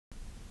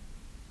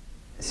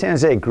San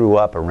Jose grew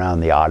up around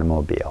the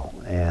automobile,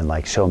 and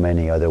like so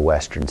many other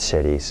Western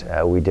cities,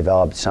 we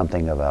developed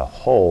something of a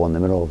hole in the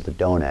middle of the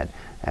donut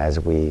as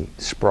we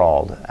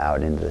sprawled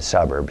out into the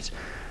suburbs.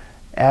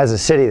 As a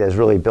city that's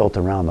really built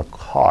around the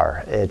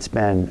car, it's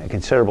been a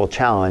considerable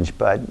challenge,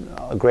 but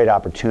a great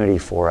opportunity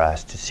for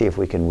us to see if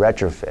we can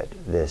retrofit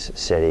this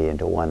city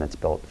into one that's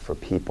built for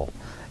people.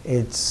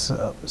 It's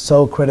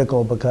so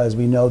critical because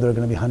we know there are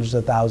going to be hundreds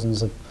of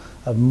thousands of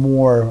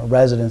more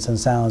residents in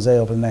San Jose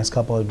over the next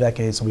couple of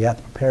decades, so we have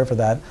to prepare for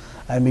that.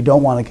 And we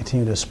don't want to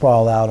continue to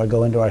sprawl out or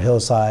go into our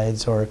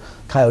hillsides or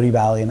Coyote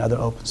Valley and other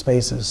open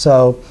spaces.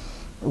 So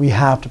we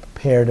have to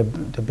prepare to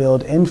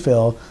build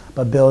infill,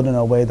 but build in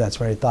a way that's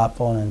very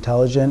thoughtful and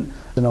intelligent,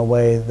 in a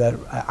way that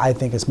I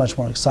think is much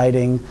more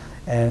exciting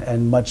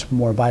and much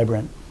more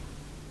vibrant.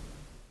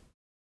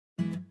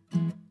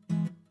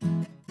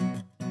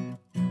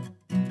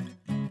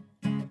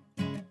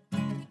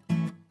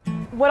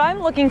 What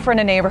I'm looking for in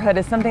a neighborhood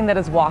is something that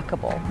is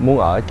walkable. Muốn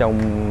ở trong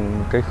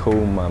cái khu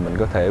mà mình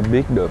có thể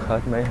biết được hết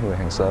mấy người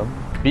hàng xóm.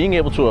 Being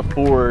able to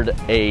afford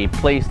a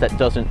place that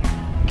doesn't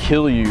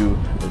kill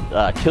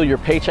your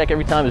paycheck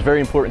every time is very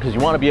important because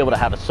you want to be able to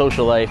have a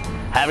social life.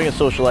 Having a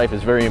social life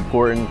is very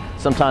important.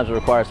 Sometimes it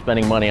requires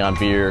spending money on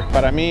beer.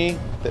 Para mí,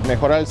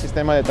 mejorar el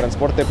sistema de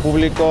transporte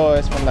público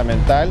es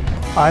fundamental.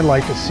 I'd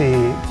like to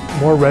see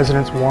more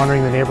residents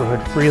wandering the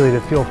neighborhood freely, to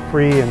feel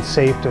free and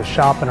safe to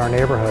shop in our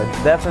neighborhood.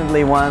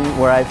 Definitely one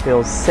where I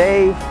feel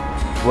safe,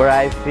 where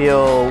I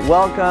feel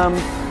welcome,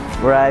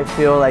 where I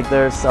feel like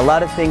there's a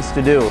lot of things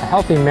to do. A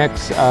healthy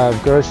mix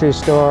of grocery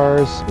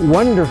stores,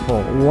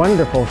 wonderful,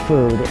 wonderful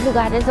food.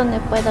 Lugares donde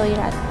puedo ir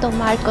a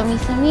tomar con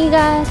mis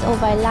amigas o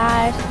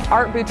bailar.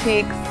 Art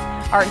boutiques,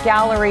 art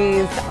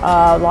galleries.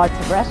 Lots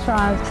of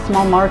restaurants,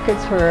 small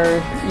markets where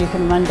you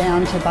can run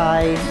down to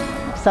buy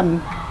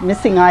some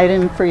missing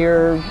item for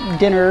your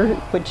dinner,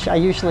 which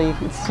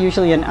it's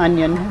usually an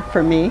onion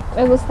for me.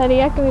 Me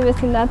gustaría que mi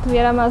vecindad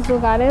tuviera más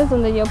lugares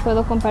donde yo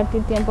puedo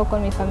compartir tiempo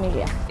con mi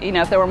familia. You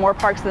know, if there were more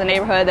parks in the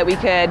neighborhood that we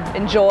could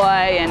enjoy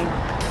and,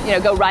 you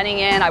know, go running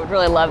in, I would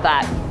really love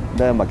that.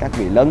 Nơi mà các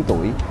vị lớn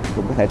tuổi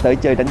cũng có thể tới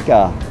chơi đánh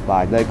cờ,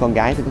 và nơi con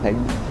gái thì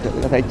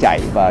có thể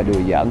chạy và đùa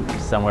giỡn.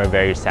 Somewhere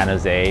very San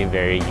Jose,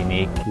 very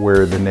unique.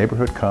 Where the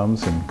neighborhood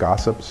comes and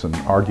gossips and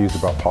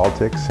argues about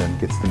politics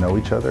and gets to know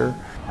each other.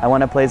 I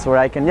want a place where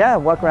I can,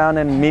 walk around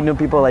and meet new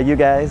people like you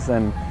guys,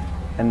 and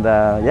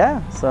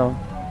so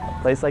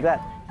a place like that.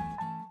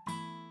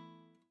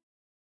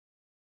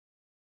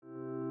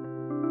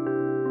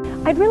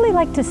 I'd really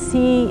like to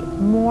see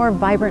more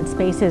vibrant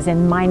spaces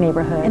in my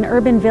neighborhood. An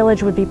urban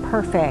village would be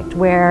perfect,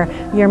 where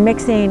you're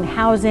mixing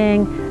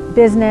housing,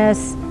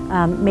 business,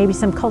 maybe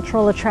some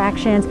cultural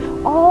attractions,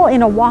 all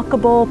in a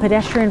walkable,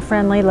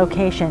 pedestrian-friendly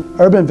location.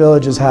 Urban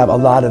villages have a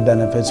lot of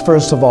benefits.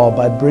 First of all,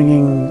 by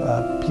bringing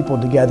people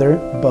together,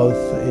 both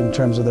in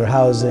terms of their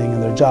housing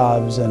and their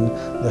jobs and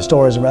the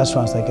stores and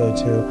restaurants they go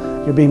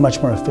to, you're being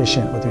much more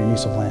efficient with your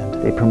use of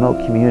land. They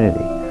promote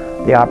community,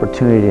 the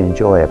opportunity to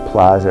enjoy a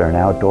plaza or an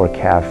outdoor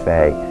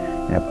cafe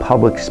in a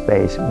public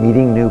space,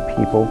 meeting new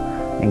people,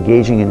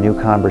 engaging in new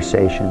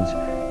conversations,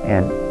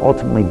 and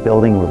ultimately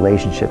building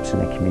relationships in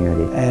the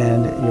community.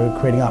 And you're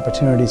creating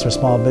opportunities for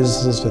small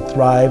businesses to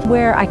thrive.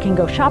 Where I can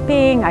go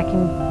shopping, I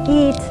can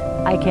eat,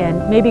 I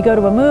can maybe go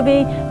to a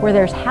movie, where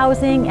there's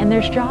housing and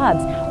there's jobs,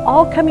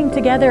 all coming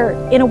together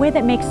in a way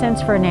that makes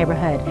sense for a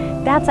neighborhood.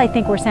 That's, I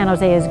think, where San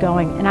Jose is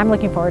going, and I'm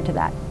looking forward to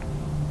that.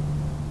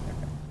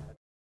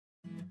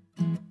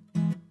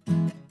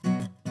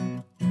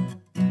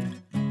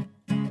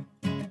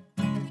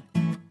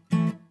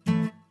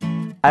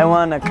 I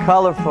want a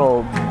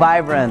colorful,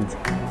 vibrant,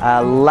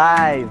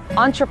 live,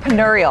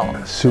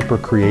 entrepreneurial, super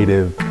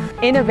creative,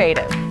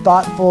 innovative,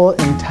 thoughtful,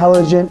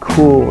 intelligent,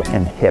 cool,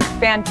 and hip.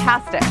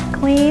 Fantastic.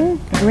 Clean,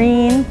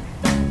 green,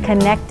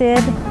 connected.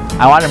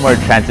 I want it more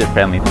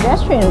transit-friendly.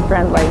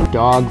 Pedestrian-friendly.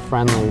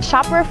 Dog-friendly.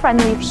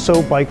 Shopper-friendly.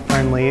 So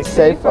bike-friendly.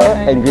 Safer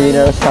and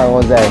greener San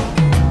Jose.